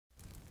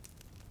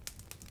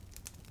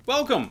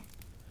Welcome!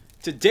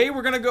 Today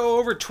we're going to go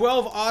over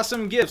 12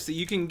 awesome gifts that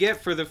you can get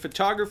for the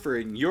photographer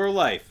in your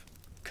life.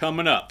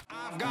 Coming up.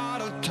 I've got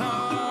a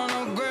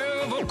ton of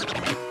gravel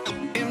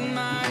in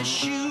my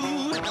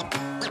shoes,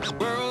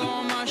 world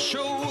on my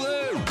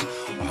shoulder,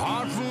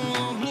 heart full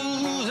of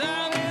blues,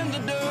 I'm in the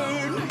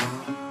dirt.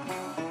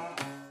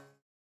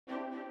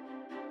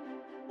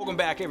 Welcome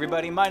back,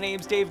 everybody. My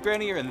name's Dave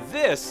Grenier, and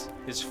this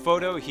is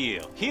Photo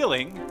Heal,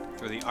 healing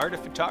through the art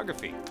of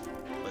photography.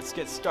 Let's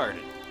get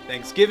started.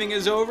 Thanksgiving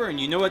is over, and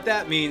you know what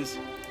that means.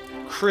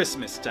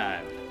 Christmas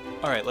time.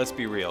 Alright, let's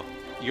be real.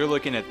 You're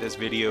looking at this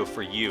video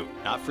for you,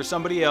 not for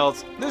somebody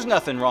else. There's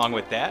nothing wrong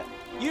with that.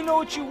 You know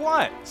what you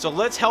want. So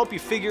let's help you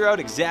figure out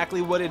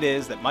exactly what it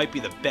is that might be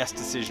the best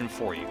decision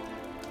for you.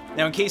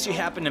 Now, in case you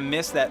happen to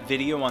miss that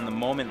video on the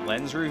Moment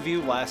lens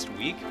review last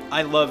week,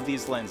 I love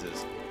these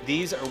lenses.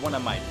 These are one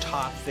of my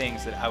top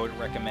things that I would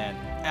recommend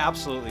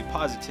absolutely,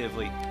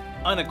 positively,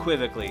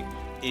 unequivocally,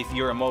 if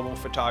you're a mobile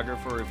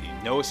photographer, if you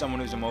know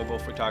someone who's a mobile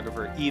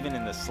photographer, even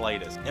in the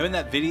slightest. Now in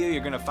that video,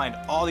 you're gonna find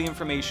all the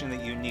information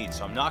that you need,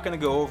 so I'm not gonna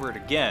go over it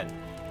again,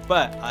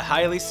 but I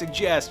highly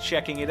suggest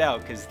checking it out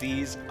because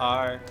these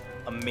are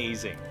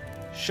amazing.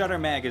 Shutter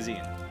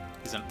Magazine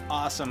is an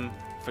awesome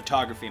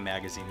photography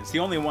magazine. It's the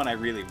only one I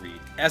really read.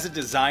 As a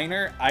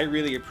designer, I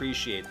really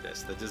appreciate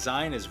this. The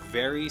design is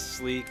very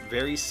sleek,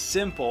 very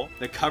simple.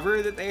 The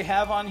cover that they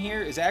have on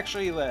here is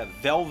actually a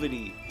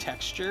velvety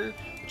texture,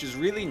 which is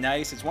really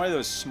nice. It's one of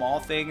those small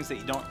things that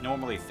you don't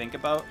normally think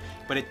about,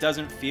 but it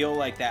doesn't feel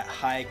like that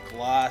high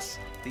gloss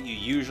that you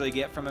usually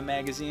get from a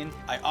magazine.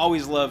 I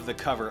always love the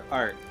cover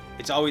art.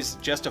 It's always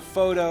just a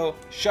photo,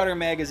 Shutter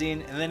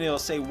Magazine, and then it'll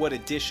say what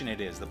edition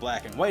it is. The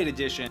black and white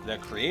edition, the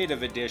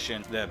creative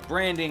edition, the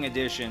branding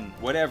edition,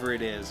 whatever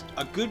it is.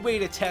 A good way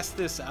to test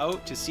this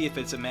out to see if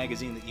it's a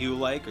magazine that you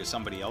like or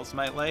somebody else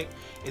might like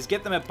is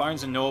get them at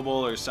Barnes &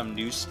 Noble or some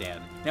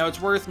newsstand. Now it's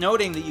worth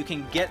noting that you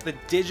can get the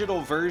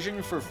digital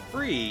version for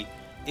free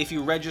if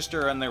you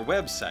register on their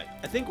website.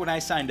 I think when I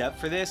signed up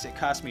for this, it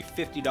cost me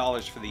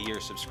 $50 for the year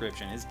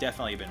subscription. It's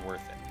definitely been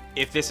worth it.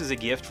 If this is a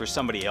gift for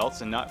somebody else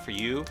and not for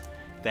you,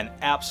 then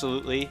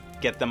absolutely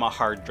get them a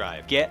hard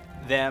drive. Get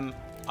them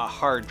a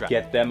hard drive.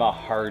 Get them a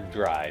hard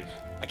drive.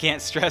 I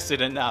can't stress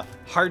it enough.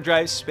 Hard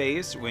drive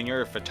space when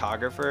you're a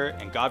photographer,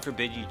 and God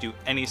forbid you do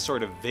any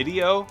sort of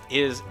video,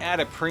 is at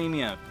a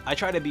premium. I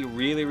try to be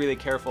really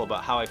careful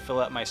about how I fill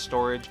up my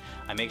storage.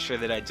 I make sure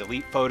that I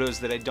delete photos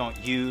that I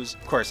don't use.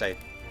 Of course, I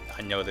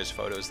know there's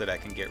photos that I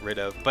can get rid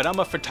of, but I'm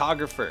a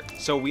photographer,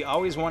 so we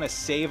always want to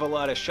save a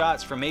lot of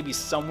shots for maybe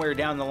somewhere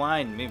down the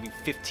line, maybe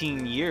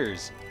 15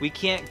 years. We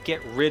can't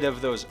get rid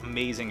of those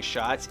amazing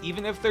shots,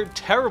 even if they're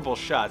terrible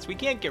shots. We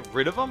can't get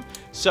rid of them,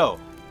 so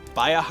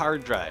buy a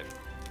hard drive.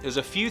 There's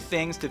a few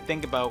things to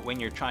think about when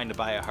you're trying to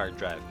buy a hard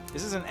drive.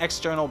 This is an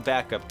external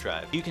backup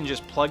drive. You can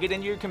just plug it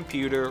into your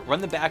computer, run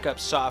the backup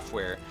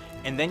software,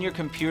 and then your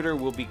computer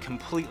will be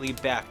completely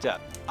backed up.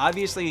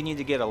 Obviously, you need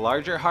to get a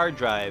larger hard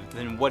drive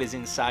than what is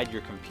inside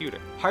your computer.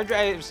 Hard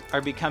drives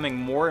are becoming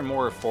more and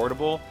more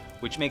affordable,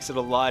 which makes it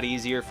a lot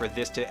easier for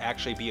this to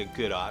actually be a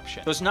good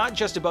option. So it's not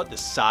just about the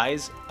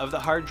size of the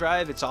hard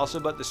drive, it's also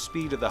about the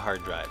speed of the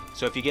hard drive.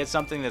 So if you get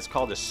something that's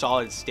called a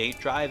solid state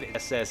drive,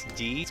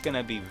 SSD, it's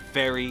gonna be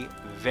very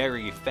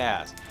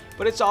fast.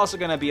 But it's also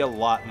going to be a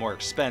lot more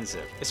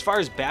expensive. As far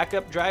as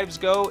backup drives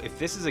go, if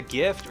this is a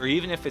gift or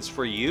even if it's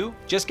for you,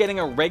 just getting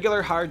a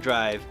regular hard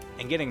drive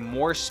and getting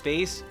more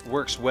space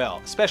works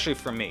well, especially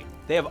for me.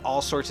 They have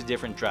all sorts of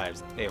different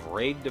drives. They have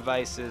RAID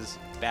devices,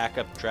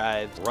 backup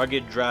drives,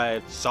 rugged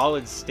drives,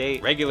 solid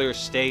state, regular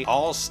state,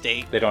 all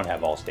state. They don't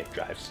have all state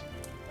drives,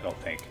 I don't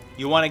think.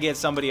 You want to get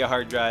somebody a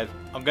hard drive,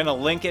 I'm going to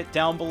link it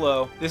down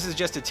below. This is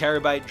just a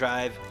terabyte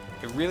drive.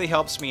 It really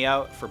helps me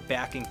out for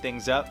backing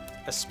things up,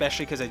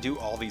 especially because I do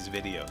all these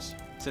videos.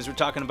 Since we're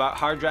talking about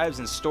hard drives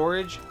and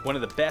storage, one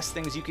of the best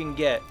things you can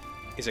get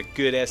is a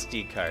good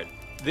SD card.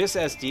 This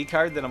SD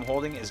card that I'm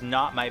holding is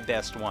not my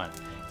best one.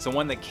 It's the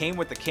one that came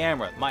with the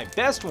camera. My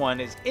best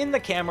one is in the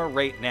camera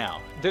right now.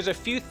 There's a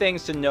few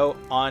things to note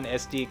on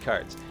SD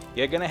cards.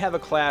 You're gonna have a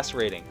class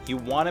rating. You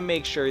wanna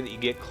make sure that you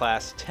get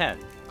class 10.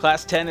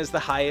 Class 10 is the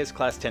highest,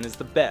 class 10 is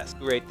the best.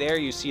 Right there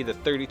you see the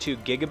 32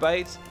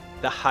 gigabytes.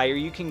 The higher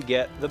you can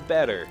get, the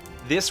better.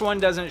 This one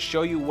doesn't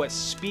show you what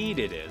speed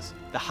it is.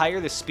 The higher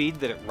the speed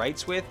that it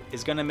writes with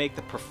is gonna make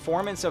the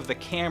performance of the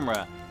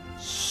camera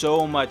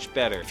so much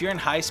better. If you're in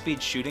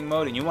high-speed shooting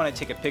mode and you want to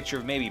take a picture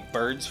of maybe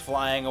birds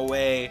flying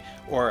away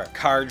or a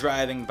car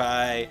driving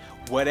by,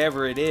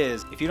 whatever it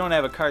is, if you don't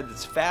have a card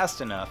that's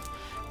fast enough,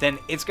 then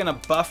it's gonna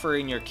buffer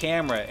in your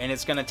camera and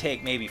it's gonna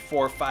take maybe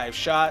 4 or 5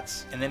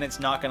 shots, and then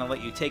it's not gonna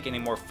let you take any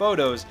more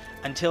photos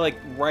until it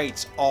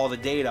writes all the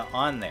data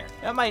on there.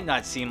 That might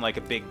not seem like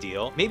a big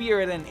deal. Maybe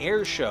you're at an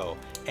air show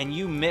and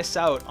you miss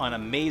out on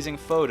amazing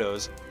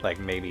photos, like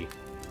maybe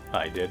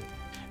I did.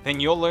 Then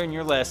you'll learn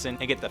your lesson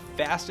and get the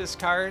fastest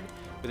card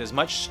with as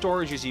much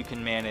storage as you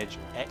can manage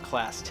at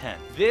class 10.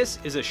 This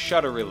is a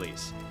shutter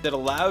release that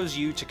allows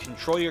you to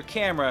control your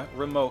camera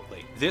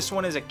remotely. This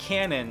one is a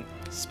Canon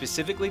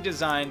specifically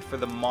designed for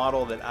the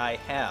model that I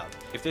have.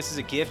 If this is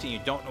a gift and you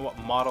don't know what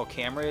model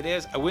camera it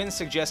is, I wouldn't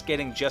suggest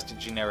getting just a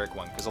generic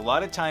one, because a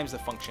lot of times the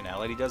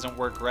functionality doesn't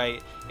work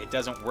right. It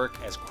doesn't work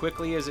as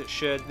quickly as it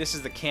should. This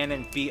is the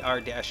Canon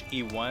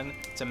BR-E1.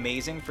 It's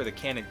amazing for the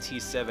Canon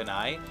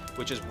T7i,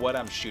 which is what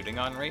I'm shooting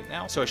on right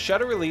now. So a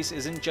shutter release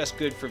isn't just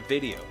good for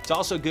video. It's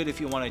also good if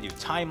you want to do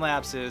time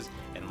lapses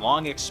and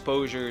long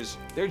exposures.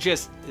 They're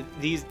just,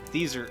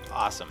 these are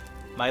awesome.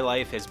 My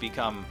life has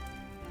become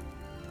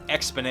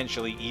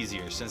exponentially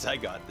easier since I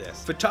got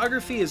this.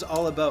 Photography is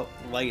all about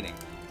lighting,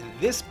 and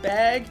this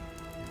bag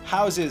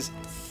houses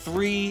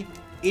 3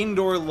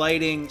 indoor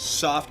lighting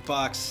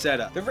softbox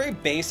setups. They're very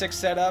basic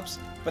setups,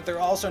 but they're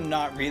also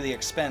not really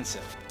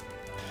expensive.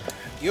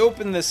 You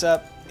open this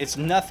up, it's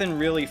nothing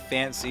really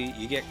fancy.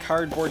 You get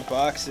cardboard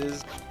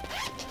boxes.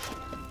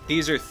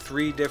 These are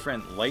 3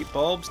 different light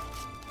bulbs.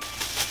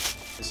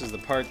 This is the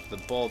part the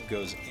bulb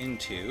goes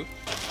into.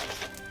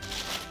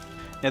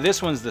 Now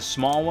this one's the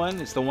small one.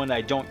 It's the one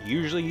I don't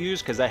usually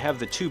use because I have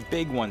the 2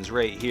 big ones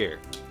right here.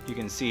 You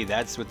can see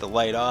that's with the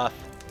light off.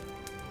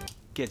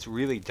 It gets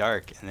really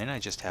dark, and then I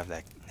just have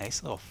that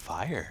nice little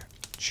fire.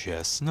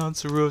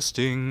 Chestnuts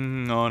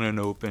roasting on an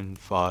open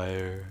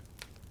fire.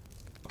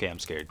 Okay, I'm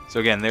scared. So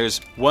again, there's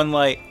one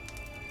light.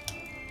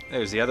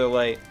 There's the other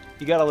light.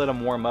 You gotta let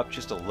them warm up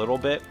just a little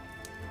bit.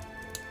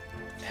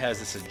 It has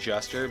this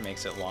adjuster,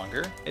 makes it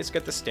longer. It's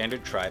got the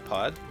standard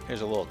tripod.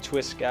 There's a little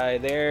twist guy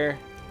there.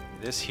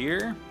 This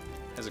here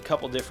has a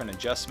couple different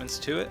adjustments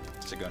to it.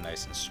 To go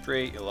nice and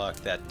straight, you lock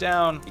that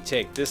down. You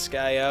take this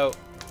guy out,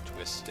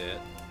 twist it.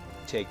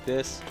 Take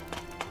this,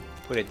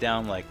 put it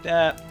down like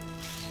that.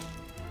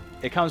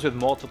 It comes with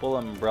multiple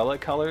umbrella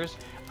colors.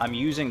 I'm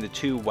using the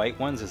 2 white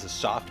ones as a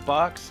soft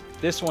box.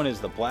 This one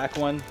is the black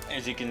one.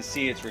 As you can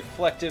see, it's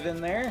reflective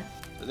in there.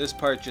 So this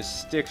part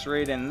just sticks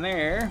right in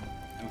there,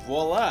 and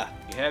voila,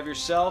 you have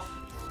yourself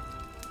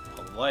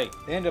a light.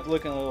 They end up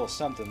looking a little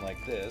something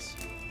like this.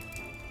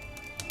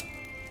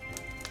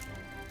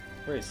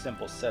 Very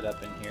simple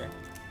setup in here.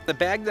 The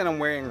bag that I'm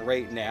wearing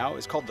right now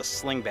is called the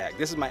sling bag.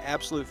 This is my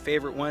absolute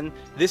favorite one.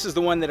 This is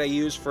the one that I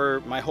use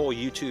for my whole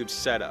YouTube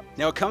setup.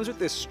 Now it comes with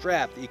this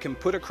strap that you can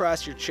put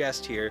across your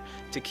chest here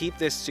to keep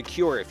this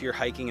secure if you're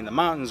hiking in the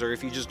mountains or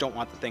if you just don't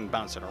want the thing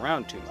bouncing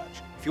around too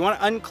much. If you want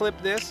to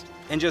unclip this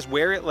and just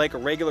wear it like a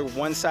regular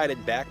one-sided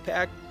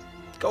backpack,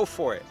 go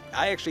for it.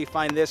 I actually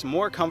find this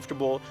more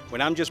comfortable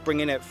when I'm just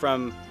bringing it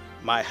from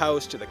my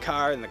house to the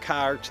car and the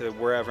car to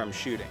wherever I'm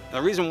shooting. And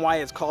the reason why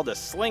it's called a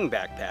sling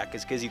backpack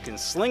is because you can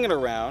sling it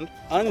around,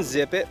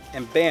 unzip it,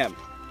 and bam,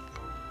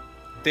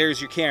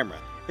 there's your camera.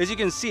 As you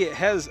can see, it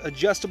has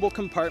adjustable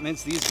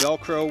compartments. These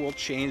Velcro will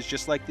change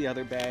just like the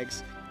other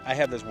bags. I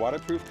have this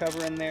waterproof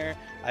cover in there.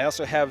 I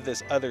also have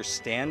this other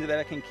stand that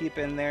I can keep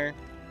in there.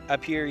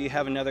 Up here you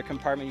have another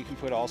compartment. You can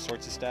put all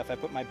sorts of stuff. I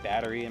put my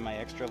battery and my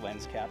extra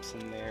lens caps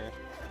in there.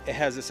 It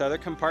has this other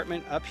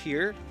compartment up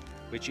here,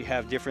 which you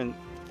have different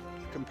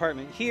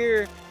compartment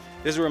here.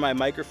 This is where my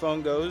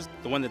microphone goes,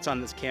 the one that's on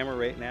this camera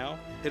right now.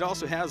 It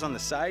also has on the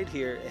side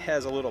here, it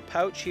has a little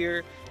pouch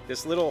here,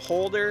 this little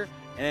holder,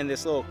 and then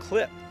this little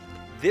clip.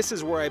 This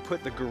is where I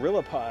put the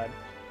Gorilla Pod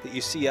that you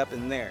see up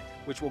in there,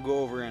 which we'll go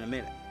over in a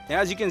minute. Now,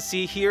 as you can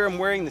see here, I'm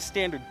wearing the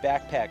standard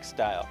backpack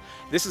style.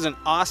 This is an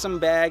awesome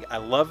bag. I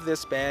love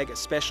this bag,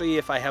 especially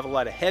if I have a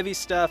lot of heavy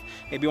stuff.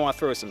 Maybe you want to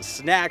throw some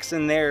snacks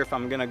in there if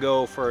I'm gonna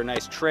go for a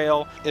nice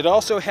trail. It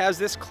also has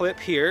this clip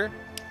here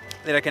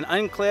that I can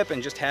unclip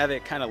and just have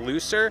it kind of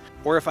looser.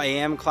 Or if I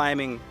am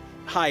climbing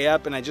high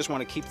up and I just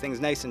want to keep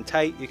things nice and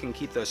tight, you can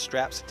keep those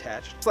straps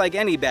attached. It's like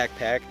any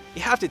backpack,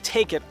 you have to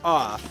take it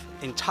off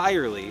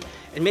entirely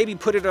and maybe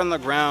put it on the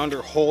ground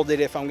or hold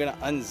it if I'm gonna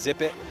unzip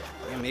it.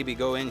 And maybe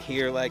go in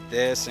here like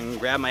this and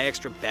grab my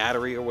extra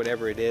battery or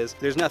whatever it is.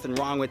 There's nothing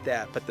wrong with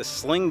that, but the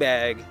sling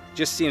bag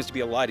just seems to be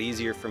a lot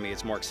easier for me.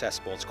 It's more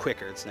accessible, it's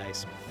quicker, it's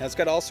nice. Now it's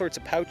got all sorts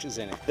of pouches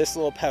in it. This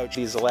little pouch,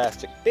 these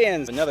elastic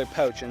bins, another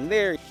pouch in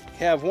there. You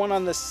have one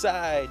on the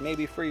side,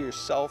 maybe for your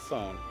cell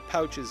phone.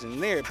 Pouches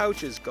in there,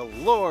 pouches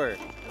galore.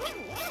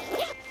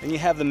 Then you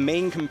have the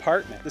main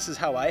compartment. This is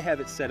how I have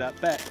it set up,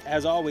 but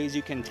as always,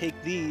 you can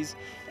take these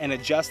and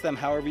adjust them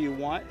however you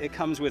want. It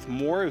comes with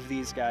more of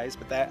these guys,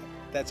 but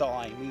that's all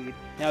I need.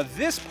 Now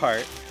this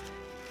part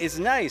is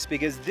nice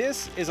because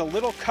this is a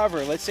little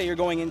cover. Let's say you're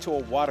going into a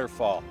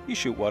waterfall. You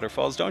shoot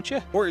waterfalls, don't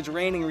you? Or it's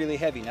raining really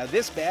heavy. Now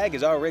this bag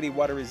is already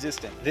water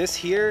resistant. This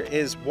here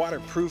is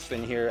waterproof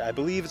in here. I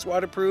believe it's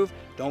waterproof.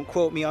 Don't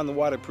quote me on the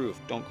waterproof.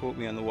 Don't quote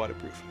me on the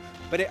waterproof.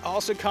 But it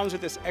also comes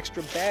with this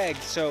extra bag,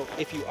 so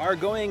if you are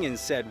going in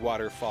said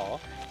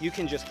waterfall, you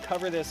can just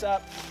cover this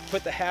up,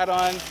 put the hat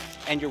on,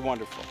 and you're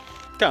wonderful.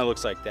 Kind of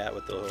looks like that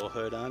with the little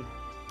hood on.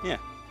 Yeah.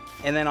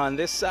 And then on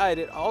this side,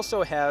 it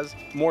also has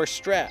more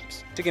straps.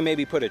 So you can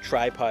maybe put a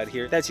tripod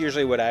here. That's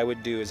usually what I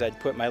would do, is I'd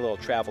put my little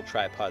travel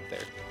tripod there.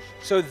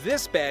 So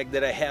this bag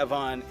that I have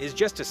on is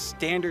just a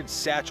standard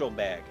satchel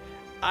bag.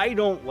 I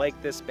don't like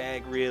this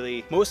bag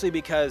really, mostly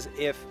because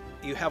if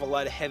you have a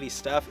lot of heavy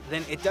stuff,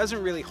 then it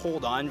doesn't really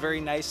hold on very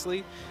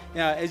nicely.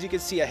 Now, as you can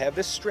see, I have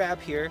this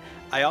strap here.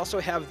 I also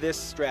have this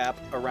strap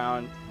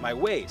around my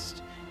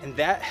waist. And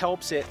that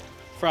helps it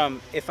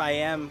from, if I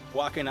am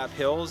walking up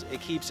hills,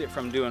 it keeps it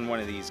from doing one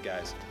of these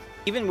guys.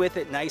 Even with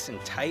it nice and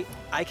tight,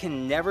 I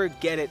can never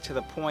get it to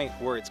the point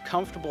where it's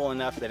comfortable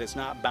enough that it's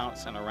not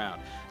bouncing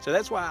around. So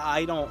that's why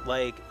I don't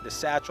like the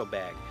satchel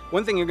bag.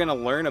 One thing you're gonna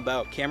learn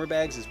about camera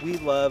bags is we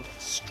love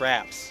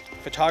straps.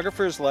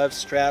 Photographers love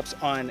straps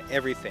on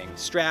everything.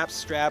 Straps,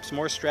 straps,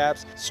 more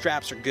straps.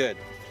 Straps are good.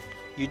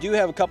 You do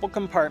have a couple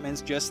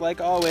compartments, just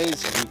like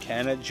always. You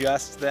can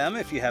adjust them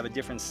if you have a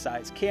different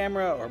size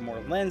camera or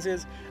more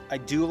lenses. I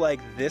do like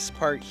this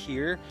part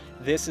here.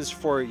 This is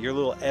for your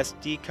little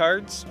SD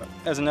cards.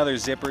 There's another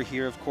zipper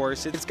here, of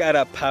course. It's got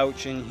a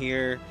pouch in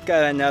here,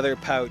 got another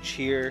pouch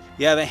here.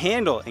 You have a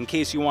handle in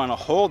case you want to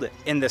hold it.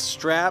 And the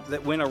strap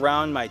that went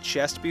around my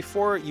chest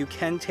before, you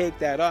can take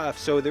that off,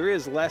 so there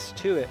is less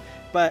to it.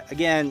 But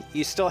again,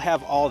 you still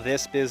have all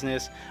this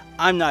business.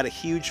 I'm not a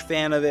huge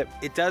fan of it.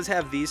 It does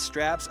have these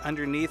straps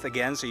underneath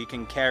again, so you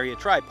can carry a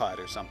tripod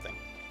or something.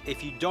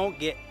 If you don't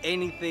get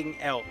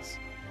anything else,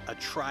 a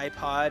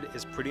tripod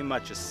is pretty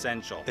much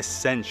essential.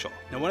 Essential.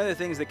 Now, one of the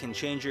things that can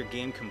change your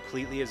game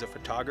completely as a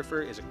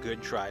photographer is a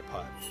good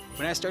tripod.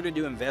 When I started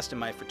to invest in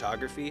my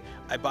photography,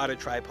 I bought a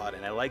tripod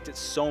and I liked it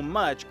so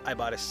much, I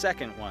bought a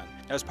second one.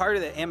 Now, it's part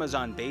of the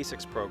Amazon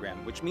Basics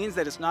program, which means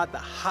that it's not the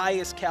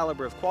highest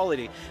caliber of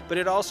quality, but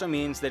it also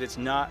means that it's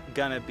not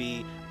gonna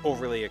be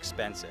overly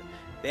expensive.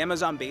 The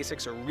Amazon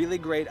Basics are really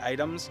great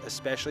items,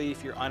 especially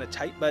if you're on a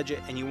tight budget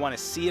and you wanna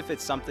see if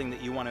it's something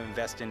that you wanna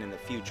invest in the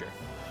future.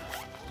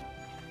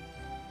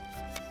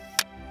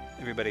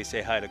 Everybody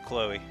say hi to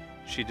Chloe.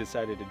 She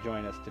decided to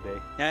join us today.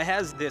 Now it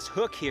has this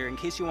hook here in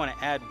case you want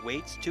to add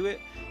weights to it,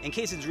 in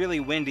case it's really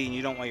windy and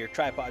you don't want your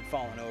tripod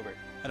falling over.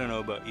 I don't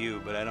know about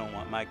you, but I don't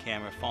want my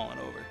camera falling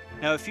over.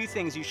 Now, a few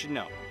things you should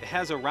know. It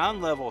has a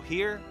round level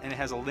here and it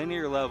has a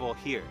linear level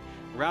here.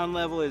 Round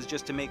level is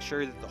just to make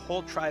sure that the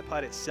whole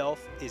tripod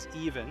itself is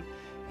even.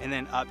 And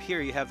then up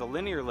here you have the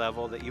linear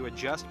level that you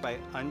adjust by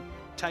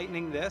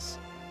untightening this,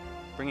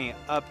 bringing it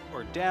up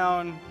or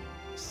down,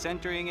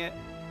 centering it,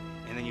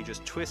 and then you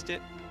just twist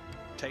it,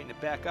 tighten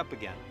it back up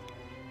again.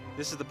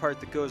 This is the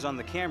part that goes on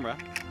the camera.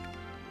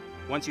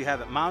 Once you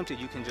have it mounted,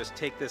 you can just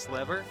take this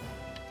lever,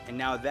 and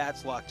now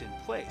that's locked in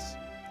place.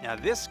 Now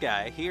this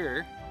guy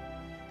here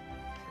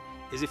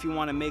is if you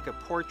want to make a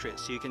portrait,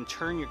 so you can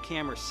turn your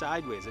camera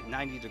sideways at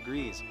 90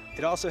 degrees.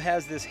 It also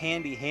has this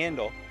handy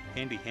handle.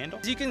 Handy handle?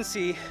 As you can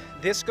see,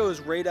 this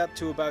goes right up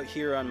to about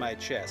here on my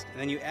chest.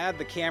 And then you add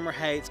the camera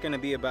height, it's going to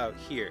be about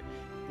here.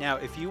 Now,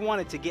 if you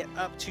want it to get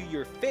up to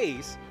your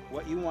face,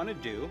 what you want to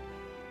do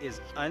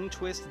is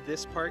untwist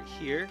this part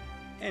here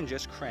and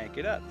just crank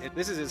it up.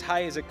 This is as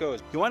high as it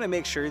goes. You want to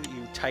make sure that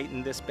you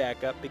tighten this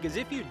back up, because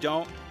if you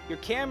don't, your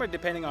camera,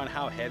 depending on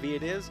how heavy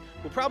it is,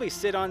 will probably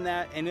sit on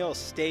that and it'll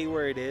stay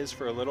where it is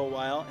for a little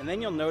while, and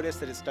then you'll notice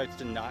that it starts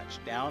to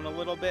notch down a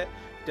little bit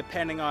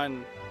depending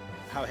on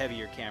how heavy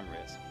your camera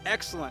is.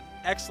 Excellent,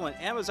 excellent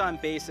Amazon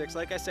Basics.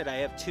 Like I said, I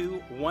have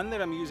two, one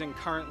that I'm using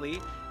currently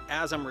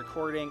as I'm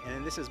recording, and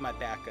then this is my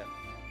backup.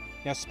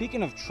 Now,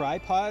 speaking of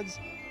tripods,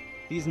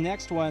 these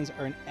next ones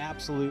are an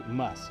absolute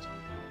must.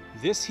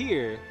 This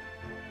here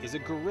is a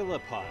Gorilla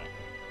Pod.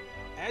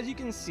 As you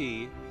can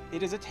see,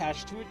 it is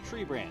attached to a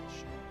tree branch.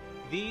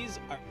 These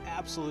are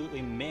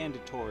absolutely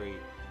mandatory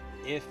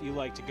if you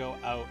like to go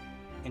out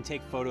and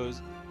take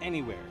photos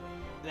anywhere.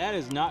 That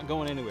is not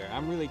going anywhere.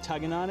 I'm really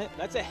tugging on it.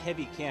 That's a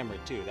heavy camera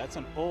too. That's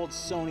an old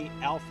Sony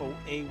Alpha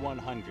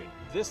A100.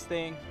 This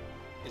thing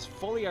is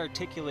fully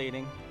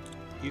articulating.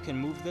 You can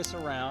move this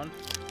around.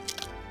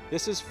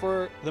 This is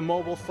for the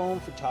mobile phone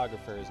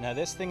photographers. Now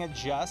this thing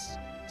adjusts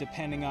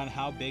depending on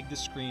how big the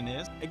screen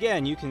is.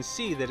 Again, you can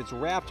see that it's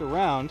wrapped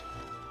around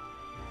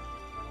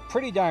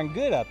pretty darn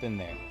good up in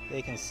there.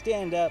 They can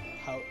stand up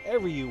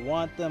however you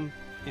want them.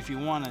 If you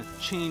want to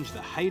change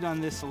the height on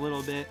this a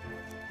little bit,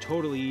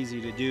 totally easy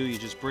to do. You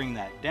just bring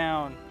that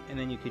down, and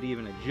then you could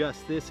even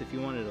adjust this if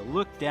you wanted to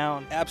look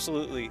down.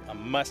 Absolutely a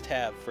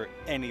must-have for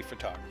any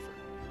photographer.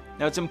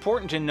 Now, it's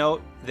important to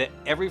note that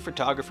every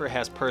photographer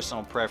has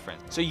personal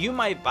preference. So you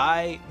might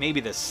buy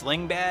maybe the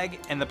sling bag,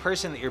 and the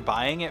person that you're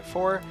buying it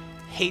for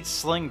hates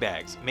sling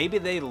bags. Maybe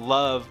they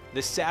love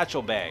the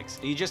satchel bags.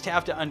 You just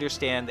have to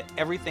understand that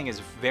everything is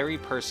very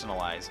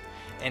personalized.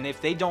 And if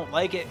they don't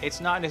like it,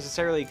 it's not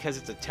necessarily because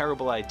it's a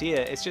terrible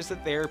idea, it's just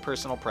that their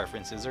personal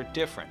preferences are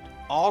different.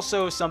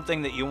 Also,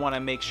 something that you want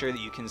to make sure that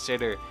you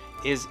consider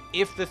is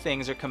if the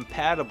things are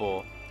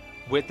compatible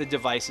with the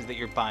devices that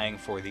you're buying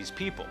for these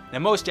people. Now,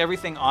 most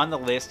everything on the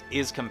list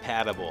is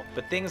compatible,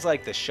 but things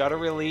like the shutter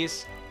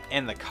release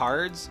and the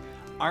cards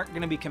aren't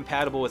going to be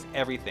compatible with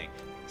everything.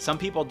 Some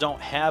people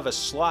don't have a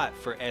slot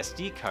for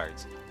SD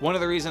cards. One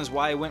of the reasons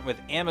why I went with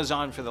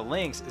Amazon for the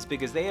links is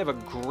because they have a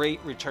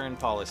great return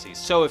policy.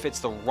 So if it's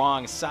the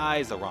wrong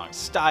size, the wrong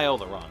style,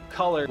 the wrong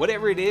color,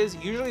 whatever it is,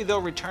 usually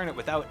they'll return it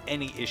without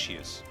any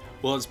issues.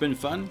 Well, it's been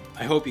fun.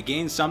 I hope you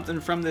gained something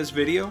from this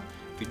video.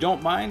 If you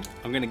don't mind,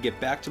 I'm gonna get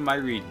back to my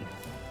reading.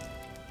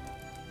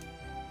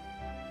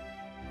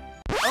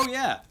 Oh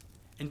yeah,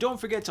 and don't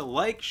forget to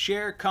like,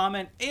 share,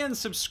 comment, and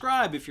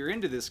subscribe if you're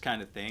into this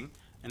kind of thing.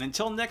 And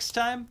until next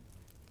time,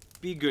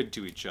 be good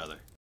to each other.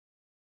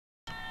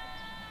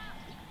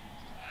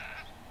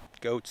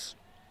 Goats.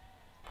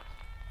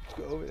 Let's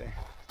go over there.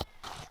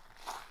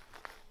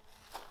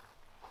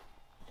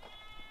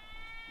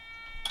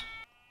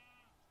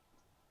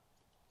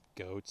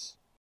 Goats.